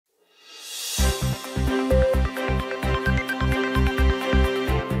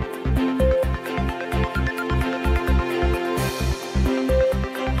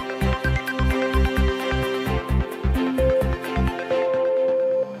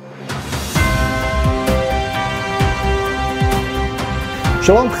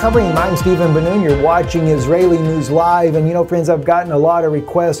Shalom Chavrim, I'm Stephen DeNoon. You're watching Israeli News Live. And you know, friends, I've gotten a lot of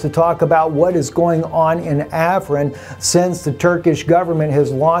requests to talk about what is going on in Afrin since the Turkish government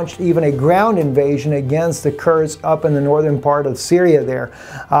has launched even a ground invasion against the Kurds up in the northern part of Syria there.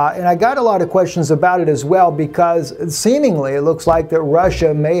 And I got a lot of questions about it as well, because seemingly it looks like that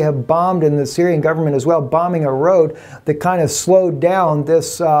Russia may have bombed, in the Syrian government as well, bombing a road that kind of slowed down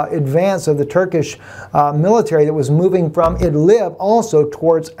this advance of the Turkish military that was moving from Idlib also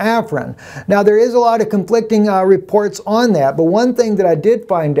towards Afrin. Now, there is a lot of conflicting reports on that, but one thing that I did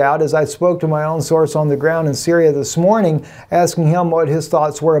find out as I spoke to my own source on the ground in Syria this morning, asking him what his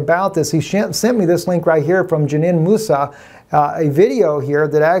thoughts were about this, he sent me this link right here from DeNoon Institute, a video here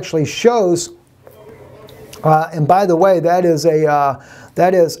that actually shows, and by the way, that is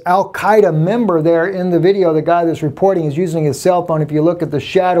Al-Qaeda member there in the video. The guy that's reporting is using his cell phone. If you look at the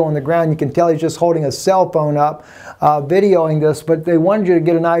shadow on the ground, you can tell he's just holding a cell phone up, videoing this. But they wanted you to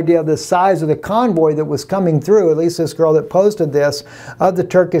get an idea of the size of the convoy that was coming through, at least this girl that posted this, of the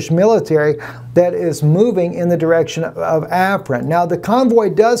Turkish military that is moving in the direction of Afrin. Now, the convoy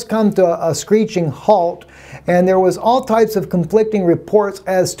does come to a screeching halt, and there was all types of conflicting reports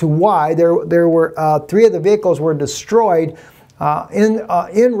as to why. There were 3 of the vehicles were destroyed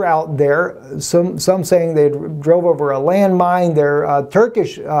en route there. Some saying they drove over a landmine. Their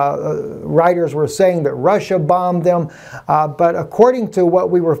Turkish writers were saying that Russia bombed them. But according to what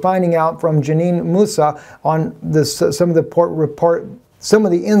we were finding out from DeNoon Institute on this, some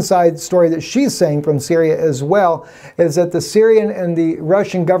of the inside story that she's saying from Syria as well, is that the Syrian and the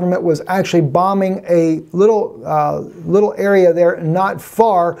Russian government was actually bombing a little area there not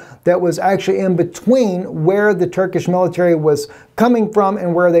far that was actually in between where the Turkish military was coming from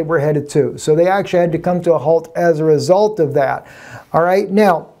and where they were headed to. So they actually had to come to a halt as a result of that. All right,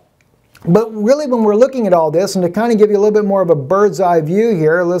 now, but really, when we're looking at all this, and to kind of give you a little bit more of a bird's eye view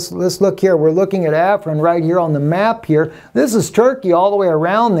here, let's look here. We're looking at Afrin right here on the map here. This is Turkey all the way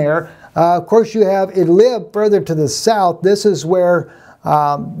around there. Of course, you have Idlib further to the south. This is where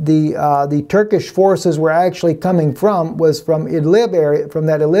the Turkish forces were actually coming from, was from Idlib area, from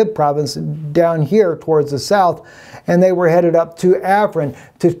that Idlib province down here towards the south, and they were headed up to Afrin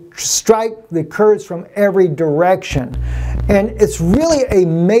to strike the Kurds from every direction. And it's really a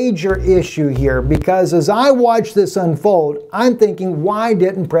major issue here, because as I watch this unfold, I'm thinking, why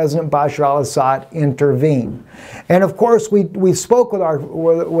didn't President Bashar al-Assad intervene? And of course, we spoke with our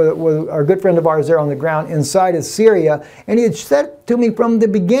good friend of ours there on the ground inside of Syria, and he had said to me from the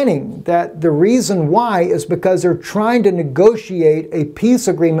beginning that the reason why is because they're trying to negotiate a peace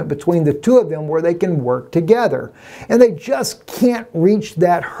agreement between the two of them where they can work together. And they just can't reach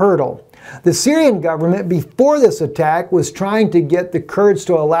that hurdle. The Syrian government, before this attack, was trying to get the Kurds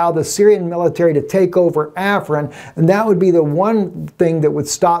to allow the Syrian military to take over Afrin, and that would be the one thing that would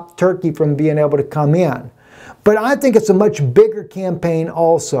stop Turkey from being able to come in. But I think it's a much bigger campaign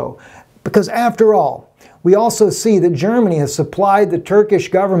also, because after all, we also see that Germany has supplied the Turkish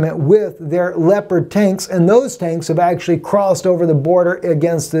government with their Leopard tanks, and those tanks have actually crossed over the border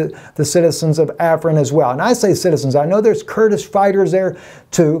against the citizens of Afrin as well. And I say citizens, I know there's Kurdish fighters there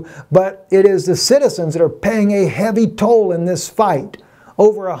too, but it is the citizens that are paying a heavy toll in this fight.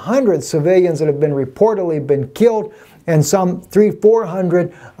 Over 100 civilians that have been reportedly been killed, and some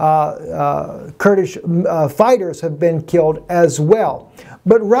 300-400 Kurdish fighters have been killed as well.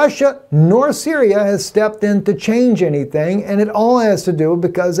 But Russia nor Syria has stepped in to change anything, and it all has to do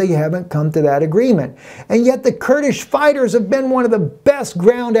because they haven't come to that agreement. And yet the Kurdish fighters have been one of the best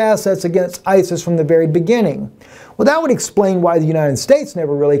ground assets against ISIS from the very beginning. Well, that would explain why the United States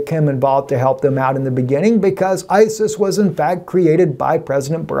never really came involved to help them out in the beginning, because ISIS was in fact created by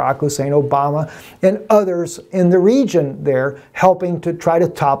President Barack Hussein Obama and others in the region there, helping to try to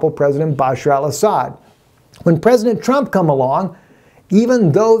topple President Bashar al-Assad. When President Trump come along,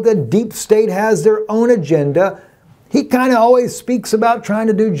 even though the deep state has their own agenda, he kind of always speaks about trying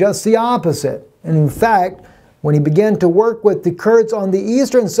to do just the opposite. And in fact, when he began to work with the Kurds on the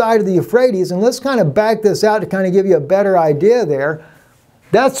eastern side of the Euphrates, and let's kind of back this out to kind of give you a better idea there,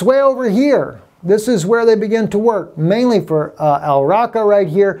 that's way over here. This is where they began to work, mainly for Al-Raqqa right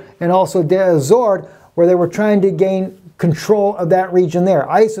here, and also Deir ez-Zor, where they were trying to gain control of that region there.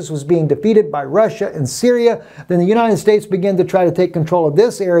 ISIS was being defeated by Russia and Syria. Then the United States began to try to take control of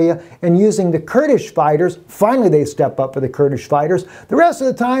this area, and using the Kurdish fighters, finally they step up for the Kurdish fighters. The rest of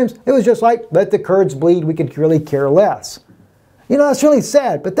the times, it was just like, let the Kurds bleed, we could really care less. You know, that's really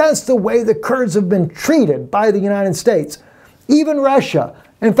sad, but that's the way the Kurds have been treated by the United States. Even Russia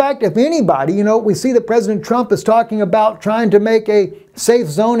In fact, if anybody, you know, we see that President Trump is talking about trying to make a safe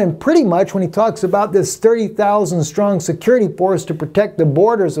zone, and pretty much when he talks about this 30,000 strong security force to protect the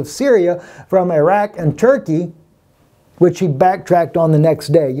borders of Syria from Iraq and Turkey, which he backtracked on the next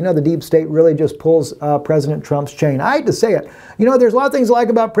day. You know, the deep state really just pulls President Trump's chain. I hate to say it. You know, there's a lot of things I like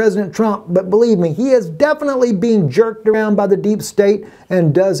about President Trump, but believe me, he is definitely being jerked around by the deep state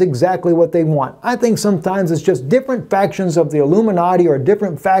and does exactly what they want. I think sometimes it's just different factions of the Illuminati or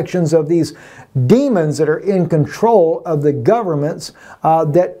different factions of these demons that are in control of the governments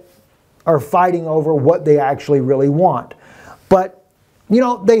that are fighting over what they actually really want. But, you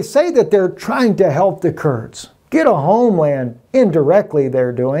know, they say that they're trying to help the Kurds get a homeland. Indirectly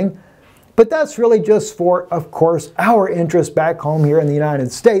they're doing. But that's really just for, of course, our interest back home here in the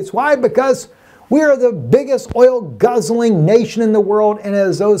United States. Why? Because we are the biggest oil-guzzling nation in the world, and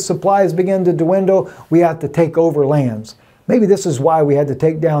as those supplies begin to dwindle, we have to take over lands. Maybe this is why we had to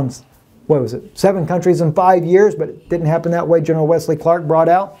take down, what was it, 7 countries in 5 years, but it didn't happen that way, General Wesley Clark brought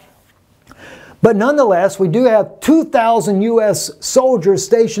out. But nonetheless, we do have 2,000 U.S. soldiers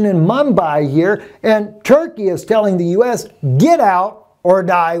stationed in Mumbai here, and Turkey is telling the U.S., get out or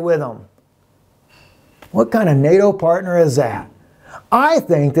die with them. What kind of NATO partner is that? I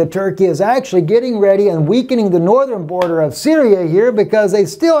think that Turkey is actually getting ready and weakening the northern border of Syria here because they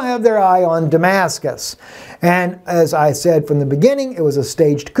still have their eye on Damascus. And as I said from the beginning, it was a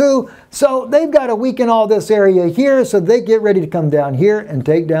staged coup. So they've got to weaken all this area here so they get ready to come down here and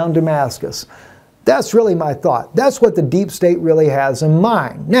take down Damascus. That's really my thought. That's what the deep state really has in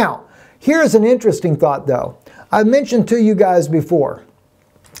mind. Now, here's an interesting thought though. I've mentioned to you guys before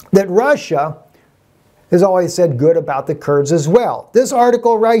that Russia has always said good about the Kurds as well. This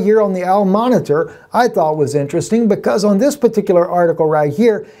article right here on the Al Monitor I thought was interesting because on this particular article right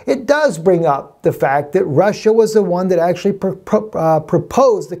here, it does bring up the fact that Russia was the one that actually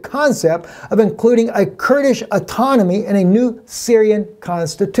proposed the concept of including a Kurdish autonomy in a new Syrian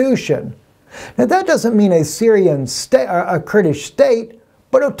constitution. Now that doesn't mean a Syrian state, a Kurdish state,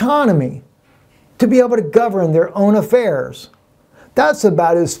 but autonomy, to be able to govern their own affairs. That's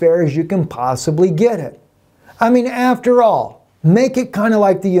about as fair as you can possibly get it. I mean, after all, make it kind of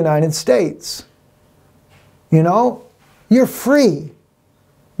like the United States. You know, you're free.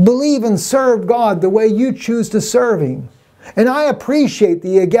 Believe and serve God the way you choose to serve Him. And I appreciate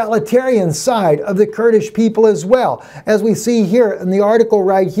the egalitarian side of the Kurdish people as well. As we see here in the article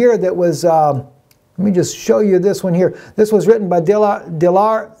right here that was, let me just show you this one here. This was written by Dilar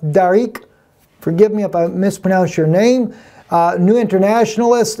Darik. Forgive me if I mispronounce your name. New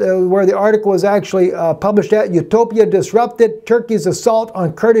Internationalist, where the article was actually published at. Utopia disrupted Turkey's assault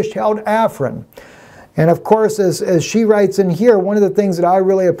on Kurdish-held Afrin. And of course, as she writes in here, one of the things that I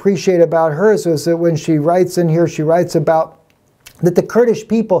really appreciate about hers is that when she writes in here, she writes about that the Kurdish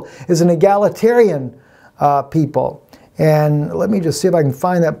people is an egalitarian people. And let me just see if I can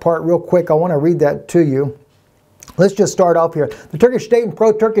find that part real quick. I want to read that to you. Let's just start off here. The Turkish state and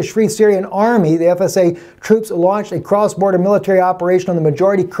pro-Turkish Free Syrian Army, the FSA troops, launched a cross-border military operation on the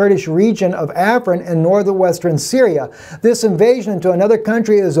majority Kurdish region of Afrin in northwestern Syria. This invasion into another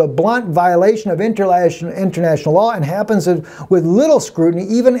country is a blunt violation of international law and happens with little scrutiny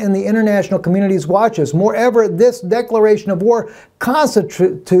even in the international community's watches. Moreover, this declaration of war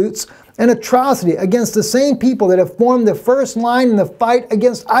constitutes an atrocity against the same people that have formed the first line in the fight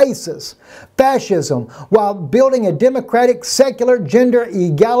against ISIS, fascism, while building a democratic, secular, gender,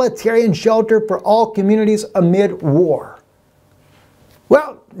 egalitarian shelter for all communities amid war.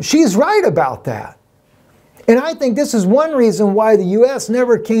 Well, she's right about that. And I think this is one reason why the U.S.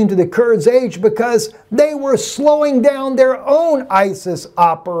 never came to the Kurds' aid, because they were slowing down their own ISIS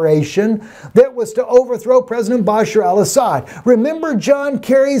operation that was to overthrow President Bashar al-Assad. Remember John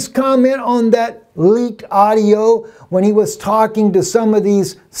Kerry's comment on that leaked audio when he was talking to some of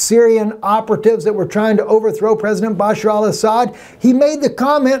these Syrian operatives that were trying to overthrow President Bashar al-Assad? He made the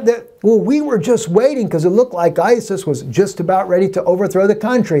comment that, well, we were just waiting because it looked like ISIS was just about ready to overthrow the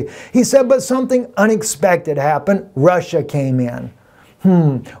country. He said, but something unexpected happened. Russia came in.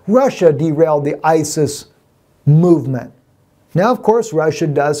 Russia derailed the ISIS movement. Now, of course, Russia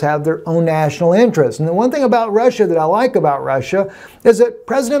does have their own national interests. And the one thing about Russia that I like about Russia is that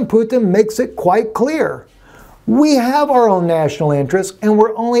President Putin makes it quite clear. We have our own national interests, and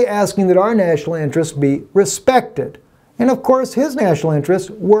we're only asking that our national interests be respected. And of course, his national interests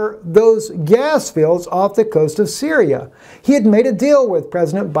were those gas fields off the coast of Syria. He had made a deal with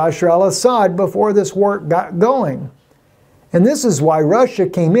President Bashar al-Assad before this war got going. And this is why Russia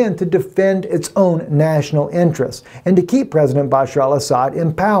came in to defend its own national interests and to keep President Bashar al-Assad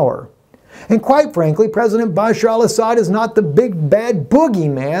in power. And quite frankly, President Bashar al-Assad is not the big bad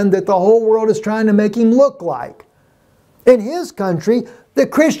boogeyman that the whole world is trying to make him look like. In his country, the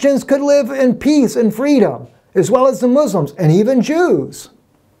Christians could live in peace and freedom, as well as the Muslims and even Jews.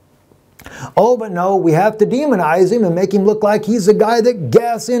 Oh, but no, we have to demonize him and make him look like he's the guy that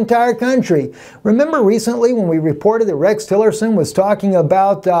gassed the entire country. Remember recently when we reported that Rex Tillerson was talking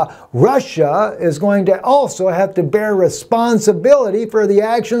about Russia is going to also have to bear responsibility for the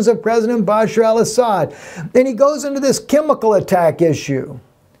actions of President Bashar al-Assad. Then he goes into this chemical attack issue.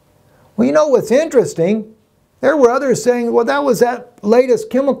 Well, you know what's interesting? There were others saying, well, that was that latest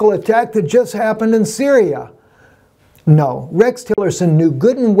chemical attack that just happened in Syria. No, Rex Tillerson knew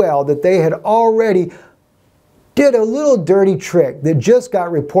good and well that they had already did a little dirty trick that just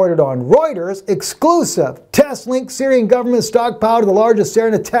got reported on Reuters, exclusive. Test-linked Syrian government stockpile to the largest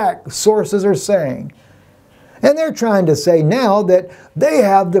Syrian attack, sources are saying. And they're trying to say now that they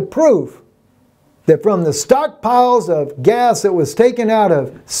have the proof that from the stockpiles of gas that was taken out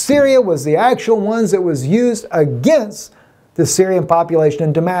of Syria was the actual ones that was used against the Syrian population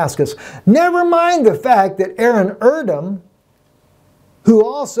in Damascus. Never mind the fact that Aaron Erdem, who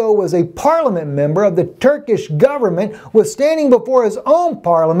also was a parliament member of the Turkish government, was standing before his own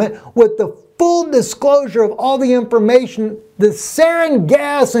parliament with the full disclosure of all the information, the sarin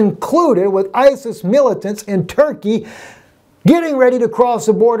gas included, with ISIS militants in Turkey getting ready to cross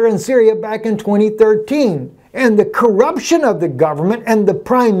the border in Syria back in 2013. And the corruption of the government and the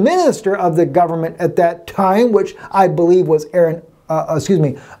prime minister of the government at that time, which I believe was President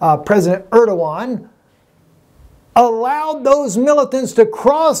Erdogan, allowed those militants to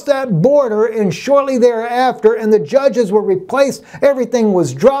cross that border, and shortly thereafter, and the judges were replaced, everything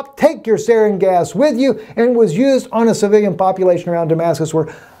was dropped, take your sarin gas with you, and was used on a civilian population around Damascus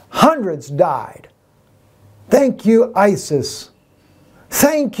where hundreds died. Thank you, ISIS.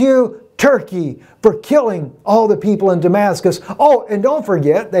 Thank you, Turkey, for killing all the people in Damascus. Oh, and don't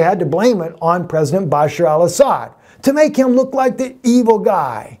forget, they had to blame it on President Bashar al-Assad to make him look like the evil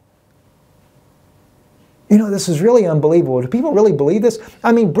guy. You know, this is really unbelievable. Do people really believe this?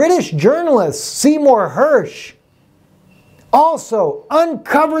 I mean, British journalist Seymour Hersh also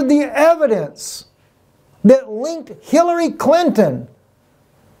uncovered the evidence that linked Hillary Clinton,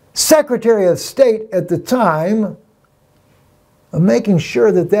 Secretary of State at the time, of making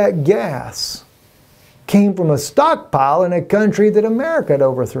sure that that gas came from a stockpile in a country that America had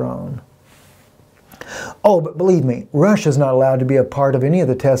overthrown. Oh, but believe me, Russia's not allowed to be a part of any of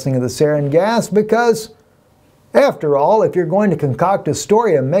the testing of the sarin gas because, after all, if you're going to concoct a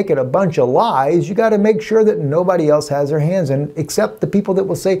story and make it a bunch of lies, you got to make sure that nobody else has their hands in it except the people that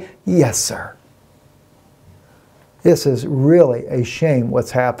will say, yes, sir. This is really a shame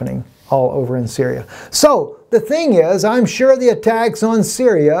what's happening all over in Syria. So, the thing is, I'm sure the attacks on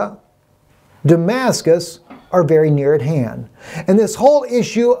Syria, Damascus, are very near at hand. And this whole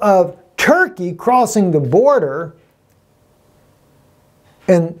issue of Turkey crossing the border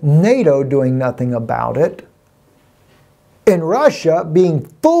and NATO doing nothing about it, and Russia being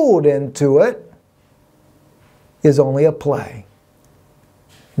fooled into it, is only a play.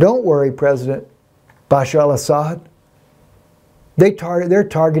 Don't worry, President Bashar al-Assad. They're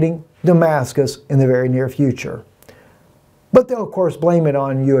targeting Damascus in the very near future. But they'll, of course, blame it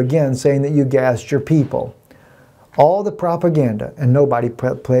on you again, saying that you gassed your people. All the propaganda, and nobody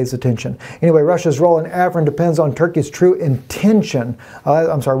pays attention. Anyway, Russia's role in Afrin depends on Turkey's true intention.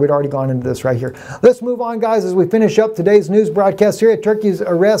 I'm sorry, we'd already gone into this right here. Let's move on, guys, as we finish up today's news broadcast. Syria, Turkey's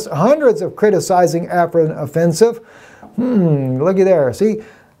arrests hundreds of criticizing Afrin offensive. Looky there. See?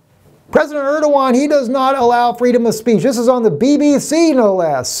 President Erdogan, he does not allow freedom of speech. This is on the BBC, no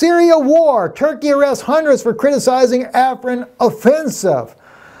less. Syria war. Turkey arrests hundreds for criticizing Afrin offensive.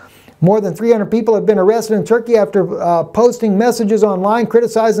 More than 300 people have been arrested in Turkey after posting messages online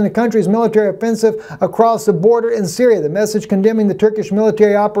criticizing the country's military offensive across the border in Syria. The message condemning the Turkish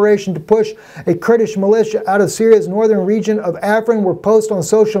military operation to push a Kurdish militia out of Syria's northern region of Afrin were posted on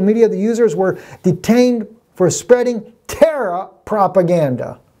social media. The users were detained for spreading terror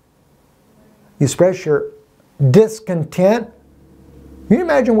propaganda. You express your discontent. Can you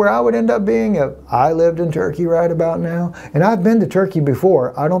imagine where I would end up being if I lived in Turkey right about now? And I've been to Turkey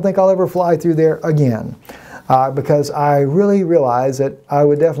before. I don't think I'll ever fly through there again because I really realize that I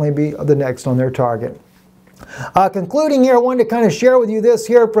would definitely be the next on their target. Concluding here, I wanted to kind of share with you this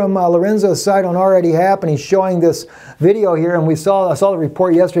here from Lorenzo's site on Already Happened. He's showing this video here, and I saw the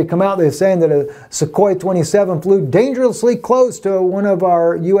report yesterday come out. They're saying that a Sukhoi 27 flew dangerously close to one of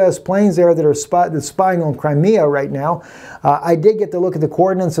our U.S. planes there that are spying on Crimea right now. I did get to look at the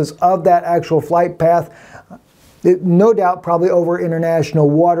coordinates of that actual flight path. no doubt probably over international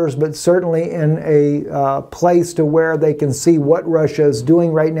waters, but certainly in a place to where they can see what Russia is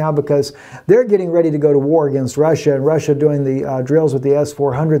doing right now, because they're getting ready to go to war against Russia, and Russia doing the drills with the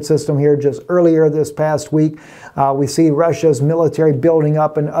S-400 system here just earlier this past week. We see Russia's military building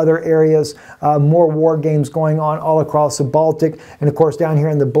up in other areas, more war games going on all across the Baltic, and of course down here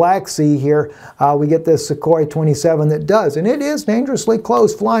in the Black Sea here, we get this Sukhoi 27 that does, and it is dangerously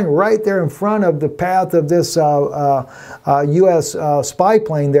close, flying right there in front of the path of this U.S. spy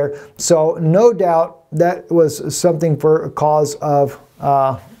plane there. So no doubt that was something for a cause of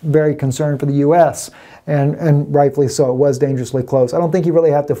very concern for the U.S. And rightfully so. It was dangerously close. I don't think you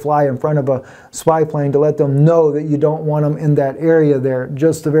really have to fly in front of a spy plane to let them know that you don't want them in that area there.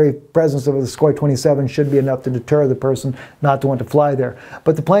 Just the very presence of the Sukhoi 27 should be enough to deter the person not to want to fly there.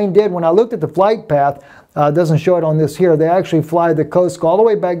 But the plane did. When I looked at the flight path, it doesn't show it on this here. They actually fly the coast, go all the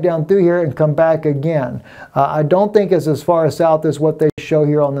way back down through here and come back again. I don't think it's as far south as what they show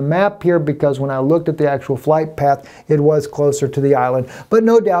here on the map here, because when I looked at the actual flight path, it was closer to the island, but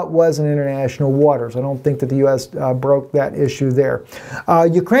no doubt was in international waters. I don't think that the U.S. broke that issue there.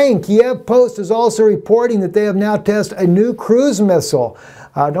 Ukraine, Kiev Post is also reporting that they have now tested a new cruise missile.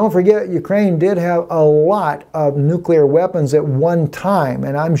 Don't forget, Ukraine did have a lot of nuclear weapons at one time,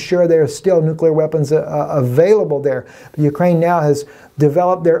 and I'm sure there are still nuclear weapons available there. But Ukraine now has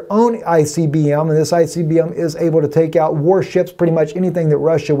developed their own ICBM, and this ICBM is able to take out warships, pretty much anything that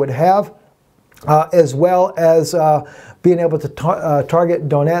Russia would have, as well as being able to target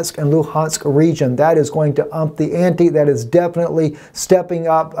Donetsk and Luhansk region. That is going to ump the ante. That is definitely stepping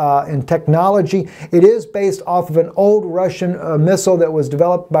up in technology. It is based off of an old Russian missile that was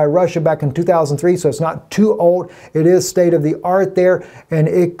developed by Russia back in 2003, so it's not too old. It is state-of-the-art there, and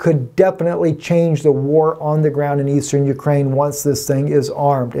it could definitely change the war on the ground in eastern Ukraine once this thing is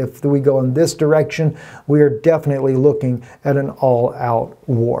armed. If we go in this direction, we are definitely looking at an all-out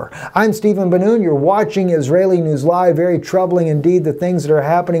war. I'm Stephen DeNoon. You're watching Israeli News Live. Very troubling indeed, the things that are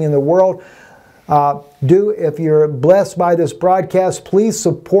happening in the world. If you're blessed by this broadcast, please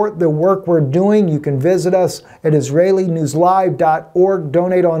support the work we're doing. You can visit us at IsraeliNewsLive.org,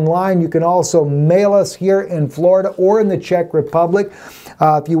 donate online. You can also mail us here in Florida or in the Czech Republic.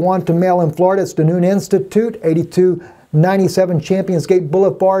 If you want to mail in Florida, it's DeNoon Institute, 8297 ChampionsGate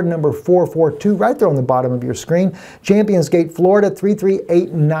Blvd, number 442, right there on the bottom of your screen. ChampionsGate Florida,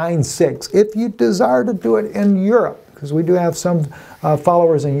 33896. If you desire to do it in Europe, because we do have some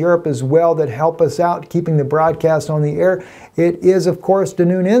followers in Europe as well that help us out keeping the broadcast on the air, it is, of course,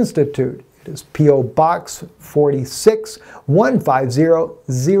 DeNoon Institute. It is P.O. Box 46,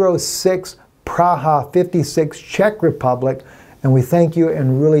 15006, Praha 56, Czech Republic. And we thank you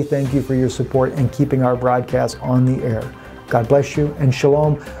and really thank you for your support and keeping our broadcast on the air. God bless you and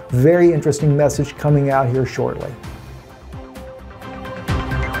shalom. Very interesting message coming out here shortly.